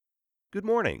Good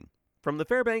morning. From the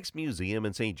Fairbanks Museum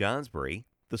in St. Johnsbury,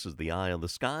 this is the Eye on the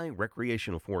Sky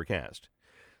recreational forecast.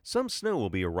 Some snow will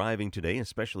be arriving today,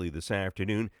 especially this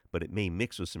afternoon, but it may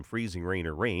mix with some freezing rain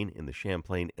or rain in the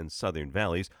Champlain and Southern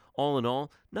valleys. All in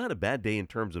all, not a bad day in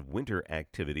terms of winter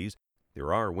activities.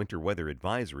 There are winter weather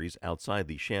advisories outside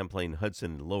the Champlain,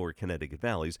 Hudson, and Lower Connecticut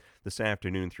valleys this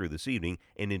afternoon through this evening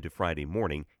and into Friday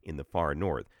morning in the far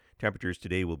north. Temperatures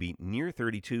today will be near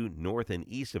 32 north and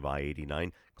east of I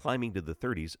 89, climbing to the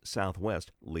 30s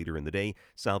southwest later in the day.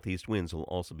 Southeast winds will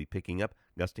also be picking up,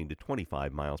 gusting to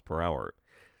 25 miles per hour.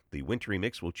 The wintry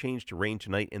mix will change to rain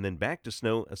tonight and then back to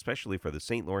snow, especially for the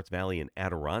St. Lawrence Valley and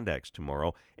Adirondacks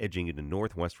tomorrow, edging into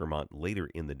northwest Vermont later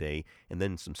in the day, and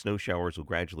then some snow showers will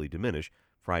gradually diminish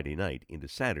Friday night into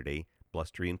Saturday,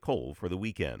 blustery and cold for the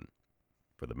weekend.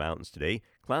 For the mountains today,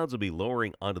 clouds will be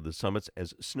lowering onto the summits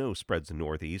as snow spreads the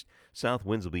northeast. South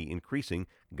winds will be increasing,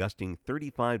 gusting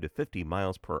 35 to 50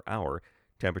 miles per hour.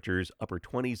 Temperatures upper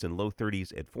 20s and low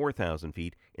 30s at 4,000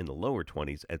 feet, in the lower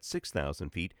 20s at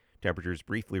 6,000 feet. Temperatures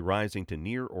briefly rising to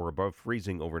near or above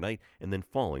freezing overnight and then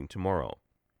falling tomorrow.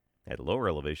 At lower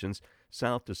elevations,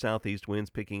 south to southeast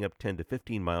winds picking up 10 to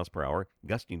 15 miles per hour,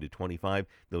 gusting to 25.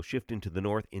 They'll shift into the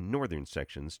north in northern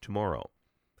sections tomorrow.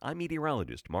 I'm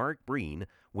meteorologist Mark Breen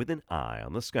with an eye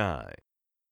on the sky.